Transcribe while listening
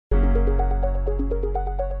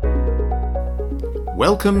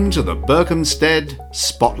Welcome to the Berkhamsted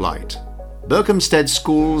Spotlight, Berkhamsted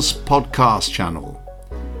School's podcast channel.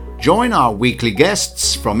 Join our weekly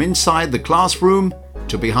guests from inside the classroom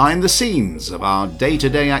to behind the scenes of our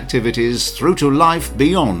day-to-day activities through to life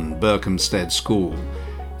beyond Berkhamsted School.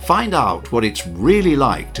 Find out what it's really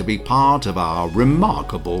like to be part of our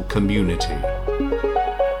remarkable community.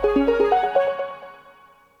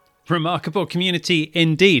 Remarkable community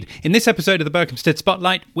indeed. In this episode of the Berkhamsted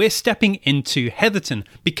Spotlight, we're stepping into Heatherton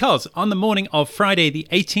because on the morning of Friday the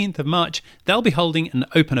 18th of March, they'll be holding an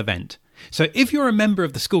open event. So if you're a member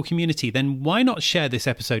of the school community, then why not share this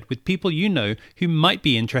episode with people you know who might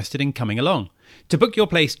be interested in coming along? To book your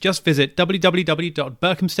place, just visit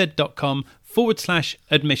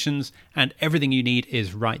www.berkhamsted.com/admissions and everything you need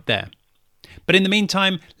is right there. But in the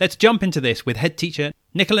meantime, let's jump into this with head teacher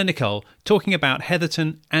Nicola Nicole talking about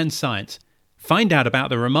Heatherton and science. Find out about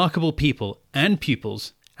the remarkable people and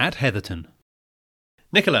pupils at Heatherton.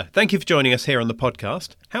 Nicola, thank you for joining us here on the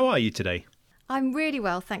podcast. How are you today? I'm really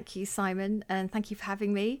well, thank you, Simon, and thank you for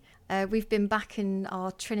having me. We've been back in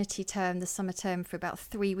our Trinity term, the summer term, for about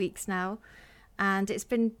 3 weeks now, and it's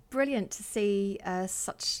been brilliant to see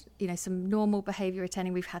some normal behaviour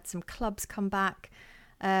attending. We've had some clubs come back.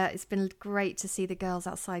 It's been great to see the girls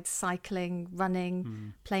outside cycling,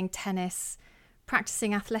 running, playing tennis,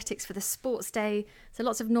 practicing athletics for the sports day. So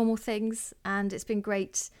lots of normal things. And it's been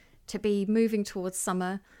great to be moving towards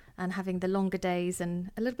summer and having the longer days,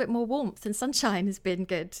 and a little bit more warmth and sunshine has been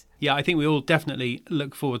good. Yeah, I think we all definitely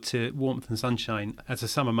look forward to warmth and sunshine as the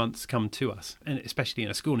summer months come to us, and especially in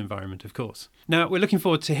a school environment, of course. Now, we're looking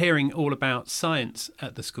forward to hearing all about science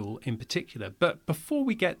at the school in particular. But before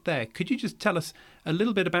we get there, could you just tell us a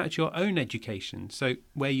little bit about your own education? So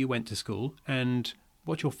where you went to school and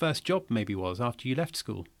what your first job maybe was after you left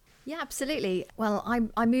school? Yeah, absolutely. Well,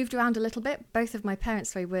 I moved around a little bit. Both of my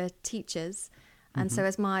parents were teachers. And so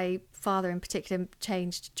as my father in particular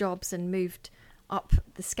changed jobs and moved up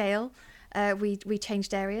the scale, we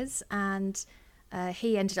changed areas, and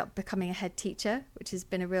he ended up becoming a head teacher, which has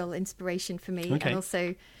been a real inspiration for me. Okay. And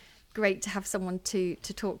also great to have someone to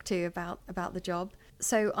talk to about the job.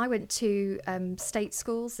 So I went to state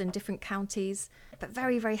schools in different counties, but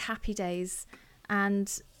very, very happy days.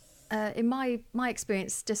 And in my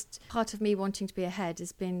experience, just part of me wanting to be a head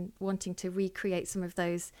has been wanting to recreate some of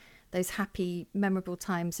those happy, memorable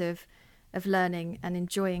times of learning and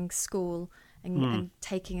enjoying school and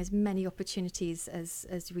taking as many opportunities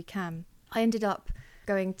as we can. I ended up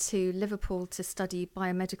going to Liverpool to study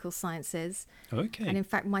biomedical sciences. Okay. And in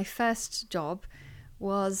fact, my first job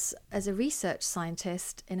was as a research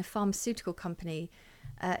scientist in a pharmaceutical company,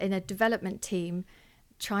 in a development team,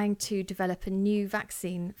 trying to develop a new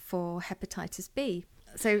vaccine for hepatitis B.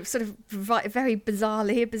 So sort of very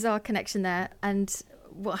bizarrely, a bizarre connection there. And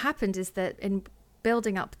what happened is that in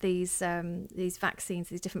building up these vaccines,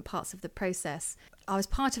 these different parts of the process, I was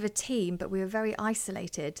part of a team, but we were very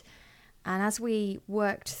isolated. And as we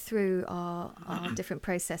worked through our different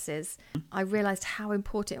processes, I realised how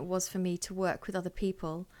important it was for me to work with other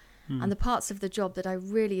people. And the parts of the job that I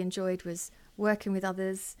really enjoyed was working with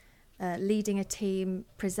others, leading a team,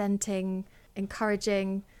 presenting,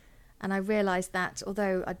 encouraging. And I realised that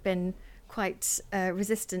although I'd been quite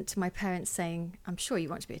resistant to my parents saying, I'm sure you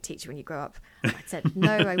want to be a teacher when you grow up, I said,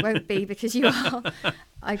 no, I won't be because you are.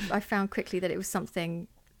 I found quickly that it was something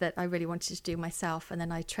that I really wanted to do myself, and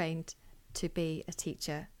then I trained to be a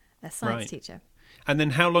teacher, a science teacher. And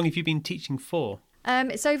then how long have you been teaching for?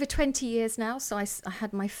 It's over 20 years now, so I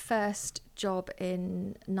had my first job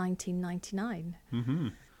in 1999.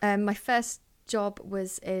 My first job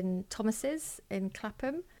was in Thomas's in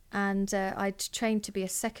Clapham. And I'd trained to be a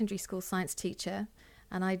secondary school science teacher,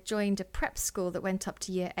 and I joined a prep school that went up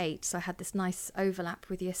to year 8. So I had this nice overlap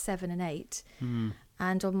with year 7 and 8.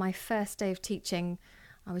 And on my first day of teaching,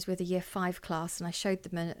 I was with a year 5 class, and I showed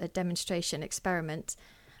them a demonstration experiment.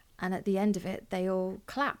 And at the end of it, they all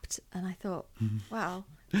clapped. And I thought, wow,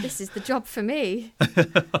 this is the job for me.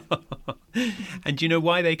 And do you know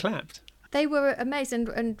why they clapped? They were amazing.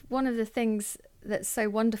 And one of the things that's so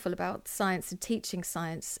wonderful about science and teaching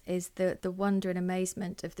science is the wonder and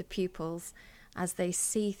amazement of the pupils as they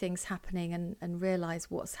see things happening and realise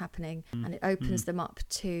what's happening, and it opens them up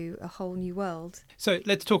to a whole new world. So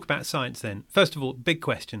let's talk about science then. First of all, big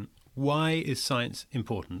question. Why is science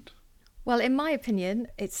important? Well, in my opinion,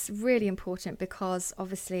 it's really important because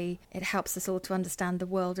obviously it helps us all to understand the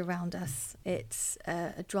world around us. It's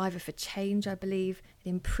a driver for change, I believe. It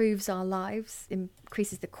improves our lives,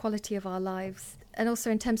 increases the quality of our lives. And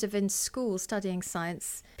also in terms of in school studying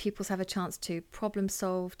science, pupils have a chance to problem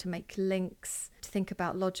solve, to make links, to think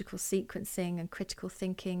about logical sequencing and critical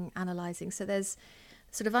thinking, analysing. So there's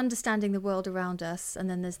sort of understanding the world around us, and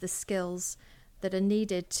then there's the skills that are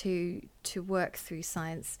needed to work through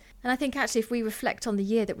science. And I think actually if we reflect on the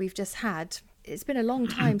year that we've just had, it's been a long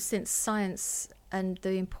time since science and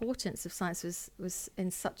the importance of science was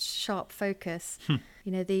in such sharp focus.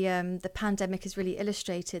 You know, the pandemic has really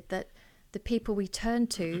illustrated that the people we turn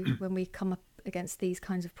to when we come up against these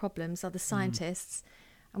kinds of problems are the scientists.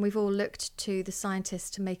 And we've all looked to the scientists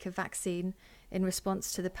to make a vaccine in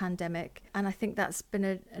response to the pandemic. And I think that's been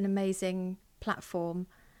an amazing platform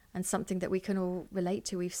and something that we can all relate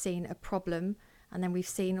to. We've seen a problem, and then we've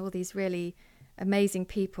seen all these really amazing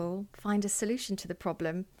people find a solution to the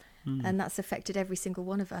problem. And that's affected every single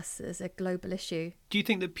one of us as a global issue. Do you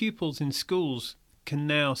think that pupils in schools can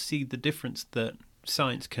now see the difference that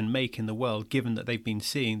science can make in the world, given that they've been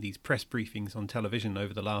seeing these press briefings on television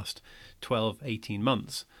over the last 12, 18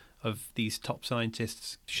 months of these top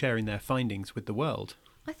scientists sharing their findings with the world?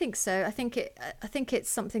 I think so. I think it's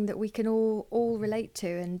something that we can all relate to,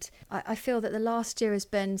 and I feel that the last year has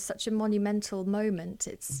been such a monumental moment.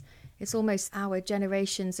 It's almost our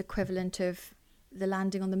generation's equivalent of the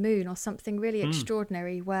landing on the moon, or something really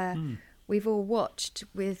extraordinary, where we've all watched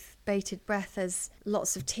with bated breath as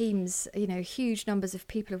lots of teams, you know, huge numbers of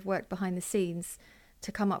people have worked behind the scenes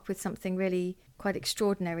to come up with something really quite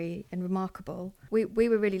extraordinary and remarkable. We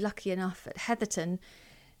were really lucky enough at Heatherton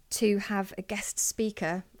to have a guest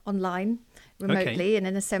speaker online remotely in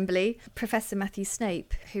an assembly, Professor Matthew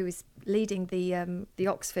Snape, who is leading the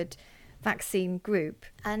Oxford vaccine group.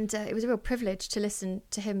 And it was a real privilege to listen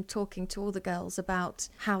to him talking to all the girls about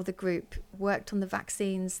how the group worked on the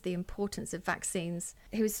vaccines, the importance of vaccines.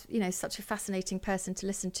 He was, you know, such a fascinating person to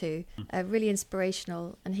listen to, really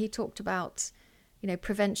inspirational. And he talked about, you know,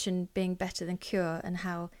 prevention being better than cure, and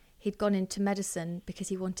how he'd gone into medicine because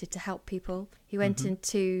he wanted to help people. He went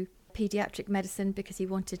into pediatric medicine because he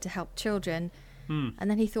wanted to help children.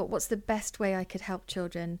 And then he thought, what's the best way I could help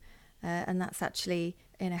children? And that's actually,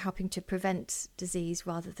 you know, helping to prevent disease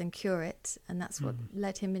rather than cure it. And that's what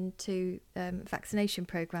led him into vaccination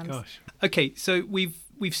programs. Gosh. Okay, so we've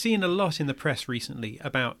seen a lot in the press recently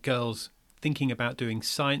about girls thinking about doing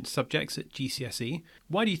science subjects at GCSE.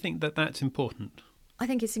 Why do you think that that's important? I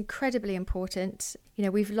think it's incredibly important. You know,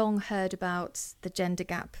 we've long heard about the gender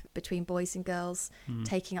gap between boys and girls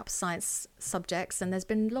taking up science subjects, and there's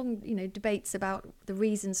been long, you know, debates about the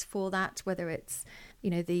reasons for that, whether it's, you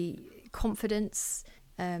know, the confidence.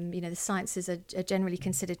 You know, the sciences are generally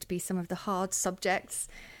considered to be some of the hard subjects,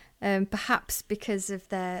 perhaps because of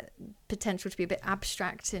their potential to be a bit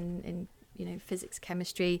abstract in you know, physics,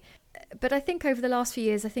 chemistry. But I think over the last few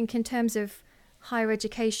years, I think in terms of higher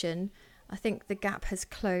education, I think the gap has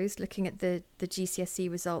closed, looking at the GCSE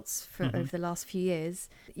results for over the last few years.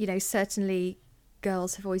 You know, certainly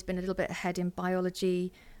girls have always been a little bit ahead in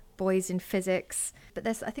biology, boys in physics, but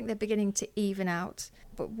I think they're beginning to even out.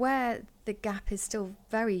 But where the gap is still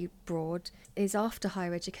very broad is after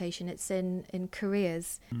higher education. It's in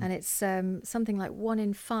careers, and it's something like 1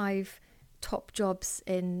 in 5 top jobs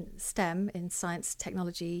in STEM, in science,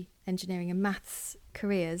 technology, engineering and maths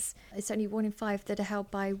careers. It's only 1 in 5 that are held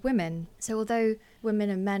by women. So although women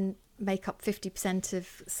and men make up 50%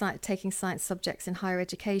 of taking science subjects in higher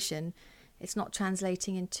education, it's not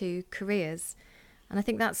translating into careers. And I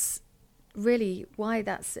think that's really why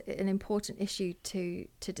that's an important issue to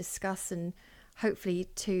discuss and hopefully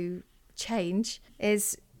to change,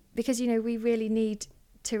 is because, you know, we really need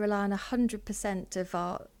to rely on 100% of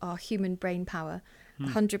our human brain power,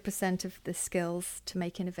 100% of the skills to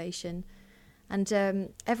make innovation.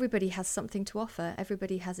 And everybody has something to offer.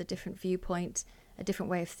 Everybody has a different viewpoint, a different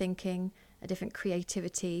way of thinking, a different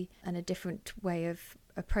creativity, and a different way of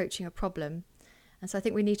approaching a problem. And so I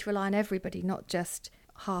think we need to rely on everybody, not just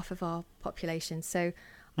half of our population. So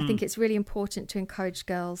I think it's really important to encourage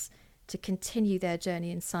girls to continue their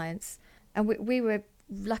journey in science. And we were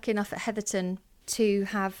lucky enough at Heatherton to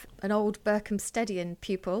have an old Berkhamstedian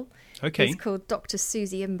pupil. Okay. Who's called Dr.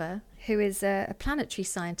 Susie Imber, who is a planetary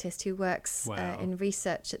scientist who works in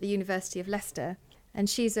research at the University of Leicester. And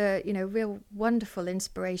she's a, you know, real wonderful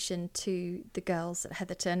inspiration to the girls at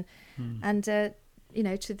Heatherton and, you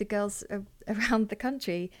know, to the girls around the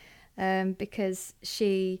country, because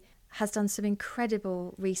she has done some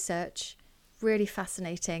incredible research, really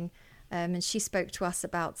fascinating. And she spoke to us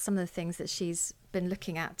about some of the things that she's been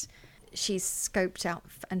looking at. She's scoped out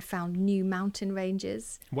and found new mountain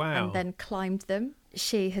ranges and then climbed them.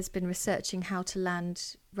 She has been researching how to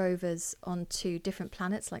land rovers onto different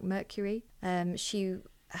planets like Mercury. She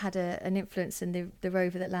had an influence in the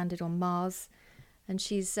rover that landed on Mars. And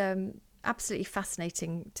she's absolutely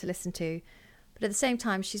fascinating to listen to. But at the same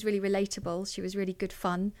time, she's really relatable. She was really good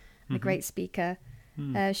fun and a great speaker.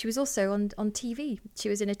 She was also on TV. She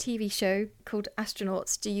was in a TV show called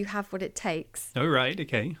Astronauts, Do You Have What It Takes? Oh, right,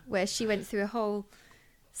 okay. Where she went through a whole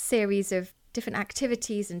series of different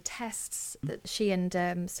activities and tests that she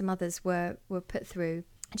and some others were put through.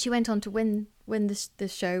 And she went on to win the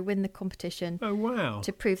show, win the competition. Oh, wow.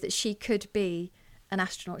 To prove that she could be an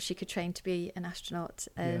astronaut. She could train to be an astronaut.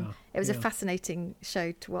 It was a fascinating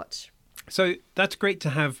show to watch. So that's great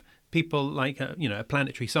to have people like a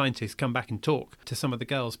planetary scientist come back and talk to some of the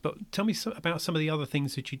girls. But tell me about some of the other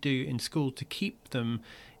things that you do in school to keep them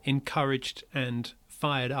encouraged and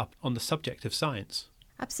fired up on the subject of science.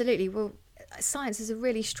 Absolutely. Well, science is a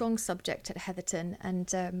really strong subject at Heatherton,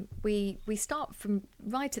 and we start from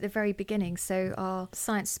right at the very beginning. So our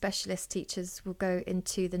science specialist teachers will go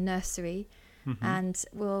into the nursery and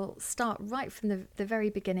we'll start right from the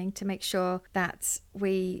very beginning to make sure that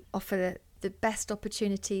we offer the best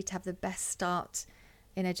opportunity to have the best start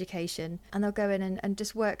in education. And they'll go in and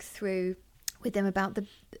just work through with them about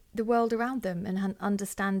the world around them and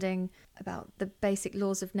understanding about the basic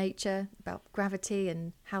laws of nature, about gravity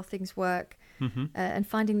and how things work, and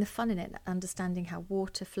finding the fun in it, understanding how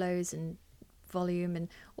water flows and volume and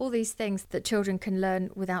all these things that children can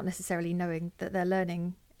learn without necessarily knowing that they're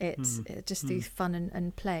learning it, just through fun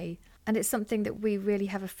and play. And it's something that we really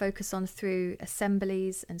have a focus on through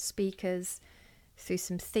assemblies and speakers, through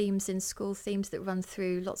some themes in school, themes that run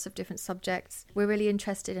through lots of different subjects. We're really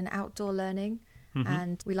interested in outdoor learning,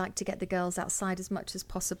 and we like to get the girls outside as much as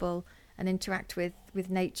possible and interact with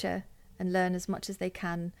nature and learn as much as they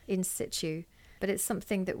can in situ. But it's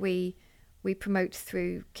something that we promote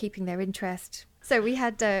through keeping their interest. So we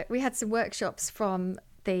had some workshops from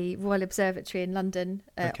the Royal Observatory in London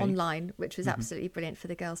online, which was absolutely brilliant for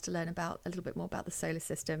the girls to learn about a little bit more about the solar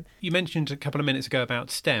system. You mentioned a couple of minutes ago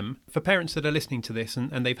about STEM. For parents that are listening to this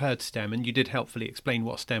and they've heard STEM, and you did helpfully explain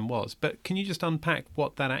what STEM was, but can you just unpack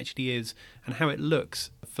what that actually is and how it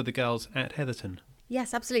looks for the girls at Heatherton?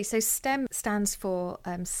 Yes, absolutely. So STEM stands for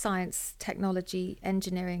science, technology,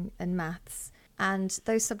 engineering and maths. And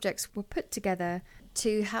those subjects were put together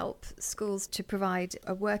to help schools to provide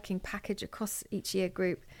a working package across each year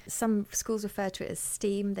group. Some schools refer to it as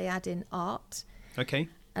STEAM. They add in art. Okay.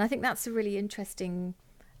 And I think that's a really interesting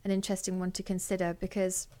one to consider,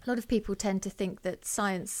 because a lot of people tend to think that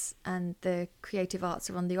science and the creative arts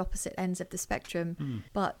are on the opposite ends of the spectrum.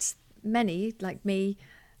 But many, like me,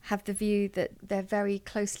 have the view that they're very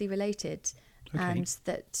closely related, and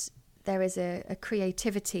that there is a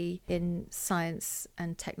creativity in science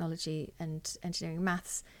and technology and engineering,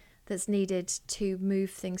 maths, that's needed to move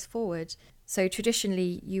things forward. So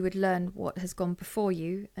traditionally you would learn what has gone before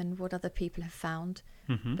you and what other people have found,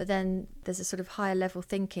 but then there's a sort of higher level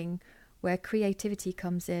thinking where creativity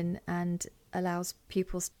comes in and allows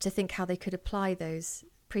pupils to think how they could apply those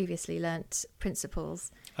previously learnt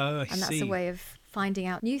principles. Oh, I see. And that's a way of finding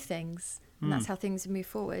out new things. And that's how things move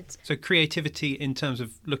forward. So creativity in terms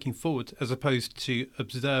of looking forward, as opposed to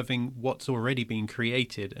observing what's already been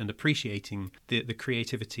created and appreciating the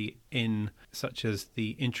creativity in such as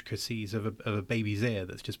the intricacies of a baby's ear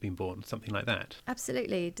that's just been born, something like that.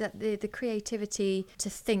 Absolutely. The creativity to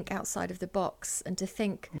think outside of the box and to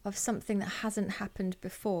think of something that hasn't happened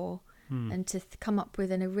before and to come up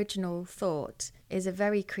with an original thought is a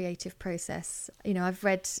very creative process. I've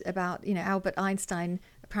read about, Albert Einstein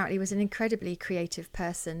apparently was an incredibly creative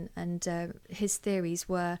person, and his theories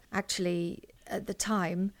were actually, at the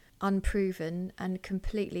time, unproven and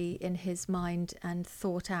completely in his mind and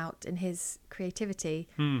thought out in his creativity.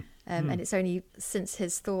 And it's only since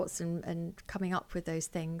his thoughts and coming up with those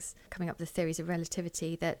things, coming up with the theories of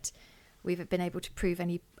relativity, that we've been able to prove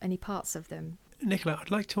any parts of them. Nicola, I'd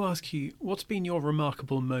like to ask you, what's been your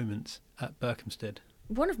remarkable moment at Berkhamsted?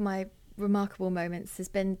 One of my remarkable moments has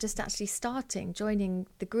been just actually joining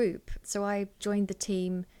the group. So I joined the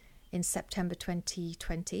team in September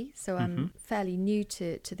 2020. So I'm fairly new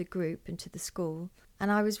to the group and to the school.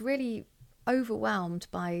 And I was really overwhelmed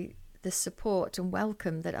by the support and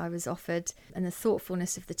welcome that I was offered and the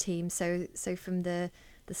thoughtfulness of the team. So from the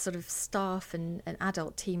sort of staff and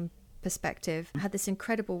adult team perspective, I had this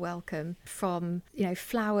incredible welcome from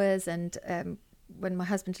flowers, and when my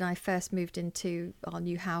husband and I first moved into our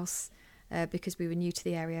new house, because we were new to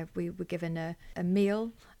the area, we were given a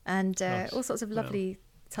meal and all sorts of lovely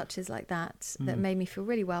touches like that made me feel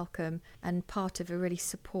really welcome and part of a really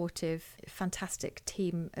supportive, fantastic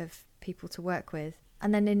team of people to work with.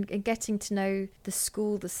 And then in getting to know the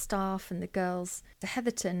school, the staff and the girls, the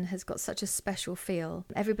Heatherton has got such a special feel.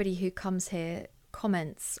 Everybody who comes here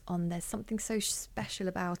comments on there's something so special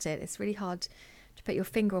about it. It's really hard to put your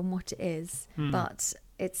finger on what it is, but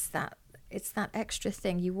it's that extra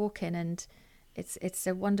thing. You walk in and It's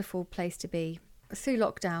a wonderful place to be. Through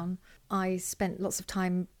lockdown, I spent lots of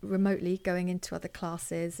time remotely going into other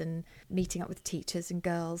classes and meeting up with teachers and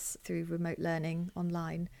girls through remote learning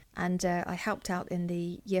online. And I helped out in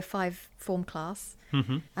the Year 5 form class.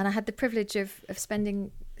 Mm-hmm. And I had the privilege of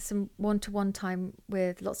spending some one-to-one time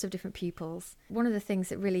with lots of different pupils. One of the things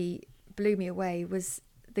that really blew me away was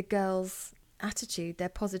the girls' attitude, their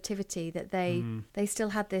positivity, that they still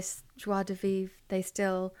had this joie de vivre, they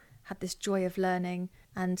still had this joy of learning,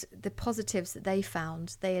 and the positives that they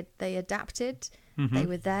found, they adapted, they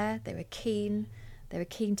were there, they were keen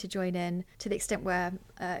to join in, to the extent where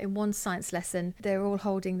in one science lesson they were all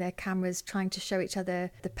holding their cameras trying to show each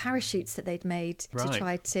other the parachutes that they'd made to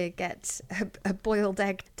try to get a boiled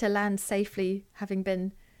egg to land safely, having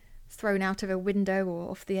been thrown out of a window or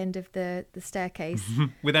off the end of the staircase.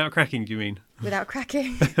 Without cracking, do you mean? Without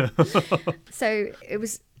cracking. So it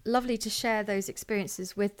was lovely to share those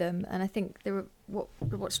experiences with them, and I think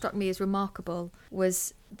what struck me as remarkable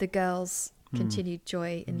was the girls' continued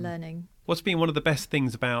joy in learning. What's been one of the best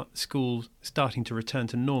things about schools starting to return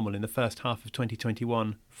to normal in the first half of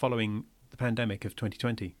 2021 following the pandemic of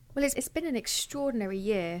 2020? Well, it's been an extraordinary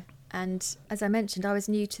year, and as I mentioned, I was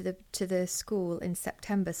new to the school in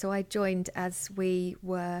September, so I joined as we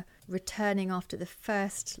were returning after the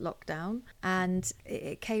first lockdown, and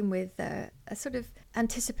it came with a sort of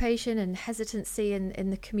anticipation and hesitancy in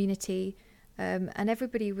the community, and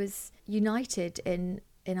everybody was united in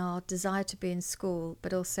our desire to be in school,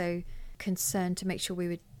 but also concerned to make sure we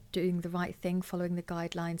were doing the right thing, following the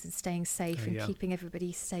guidelines and staying safe and keeping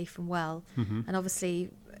everybody safe and well. And obviously,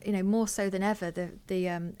 more so than ever, the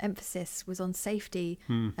emphasis was on safety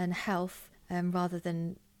and health rather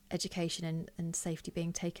than education and safety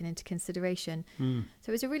being taken into consideration. So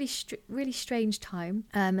it was a really strange time.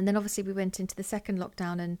 And then obviously we went into the second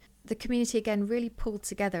lockdown, and the community again really pulled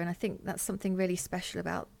together. And I think that's something really special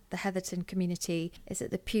about the Heatherton community, is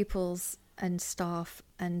that the pupils and staff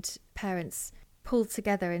and parents pulled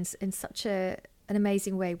together in such an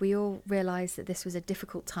amazing way. We all realised that this was a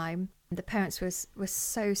difficult time. The parents were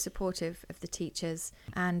so supportive of the teachers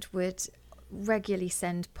and would regularly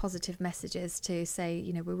send positive messages to say,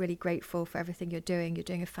 we're really grateful for everything you're doing. You're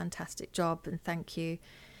doing a fantastic job, and thank you.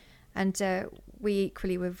 And we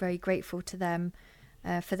equally were very grateful to them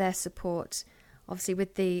for their support. Obviously,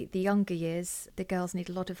 with the younger years, the girls need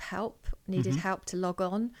a lot of help, needed help to log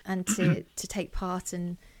on and to take part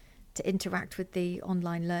and to interact with the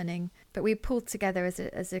online learning. But we pulled together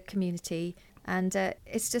as a community, and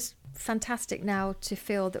it's just fantastic now to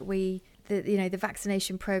feel that the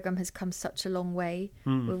vaccination program has come such a long way.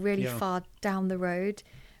 We're really far down the road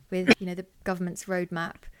with the government's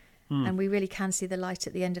roadmap, and we really can see the light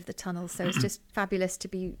at the end of the tunnel. So it's just fabulous to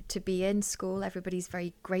be in school. Everybody's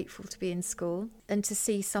very grateful to be in school, and to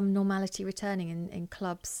see some normality returning in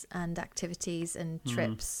clubs and activities and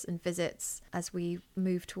trips and visits as we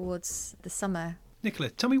move towards the summer.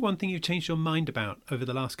 Nicola, tell me one thing you've changed your mind about over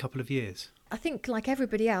the last couple of years. I think, like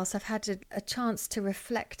everybody else, I've had a chance to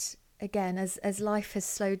reflect again as life has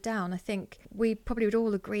slowed down. I think we probably would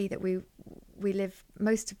all agree that we live,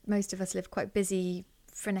 most of us live quite busy,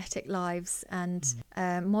 frenetic lives, and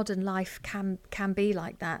modern life can be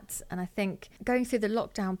like that. And I think going through the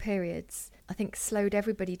lockdown periods, I think slowed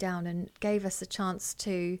everybody down and gave us a chance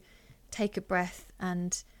to take a breath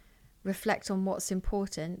and reflect on what's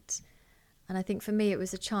important. And I think for me it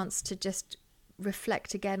was a chance to just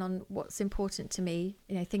reflect again on what's important to me,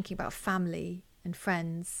 thinking about family and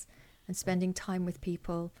friends and spending time with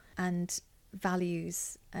people and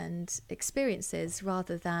values and experiences,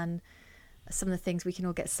 rather than some of the things we can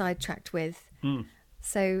all get sidetracked with.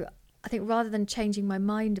 So I think rather than changing my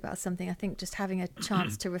mind about something, I think just having a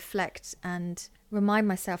chance to reflect and remind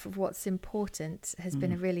myself of what's important has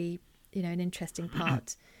been a really, an interesting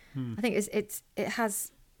part. I think it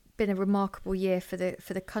has been a remarkable year for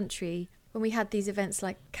the country, when we had these events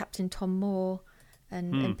like Captain Tom Moore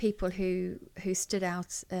and people who stood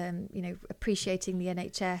out, appreciating the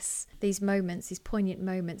NHS, these poignant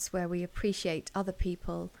moments where we appreciate other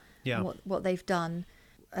people and what they've done.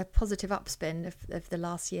 A positive upspin of the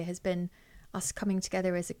last year has been us coming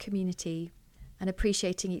together as a community and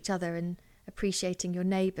appreciating each other and appreciating your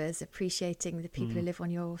neighbours, appreciating the people who live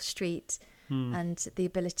on your street, and the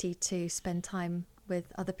ability to spend time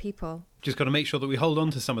with other people. Just got to make sure that we hold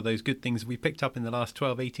on to some of those good things we picked up in the last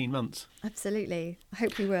 12, 18 months. Absolutely. I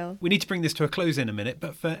hope we will. We need to bring this to a close in a minute,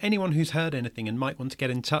 but for anyone who's heard anything and might want to get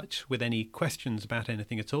in touch with any questions about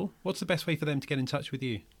anything at all, what's the best way for them to get in touch with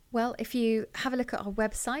you? Well, if you have a look at our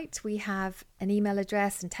website, we have an email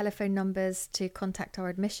address and telephone numbers to contact our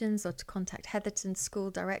admissions or to contact Heatherton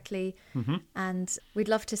School directly. And we'd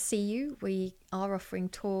love to see you. We are offering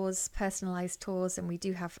tours, personalised tours, and we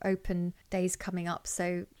do have open days coming up.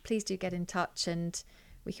 So please do get in touch and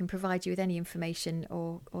we can provide you with any information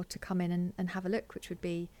or to come in and have a look, which would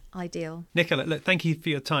be ideal. Nicola, look, thank you for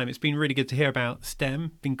your time. It's been really good to hear about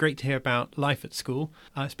STEM. Been great to hear about life at school.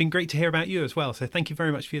 It's been great to hear about you as well. So thank you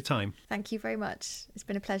very much for your time. Thank you very much. It's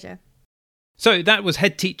been a pleasure. So that was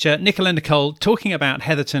head teacher Nicola Nicole talking about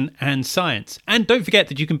Heatherton and science. And don't forget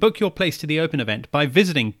that you can book your place to the open event by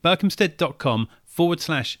visiting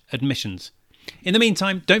berkhamsted.com/admissions. In the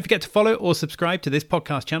meantime, don't forget to follow or subscribe to this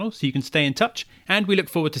podcast channel so you can stay in touch. And we look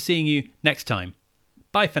forward to seeing you next time.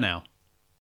 Bye for now.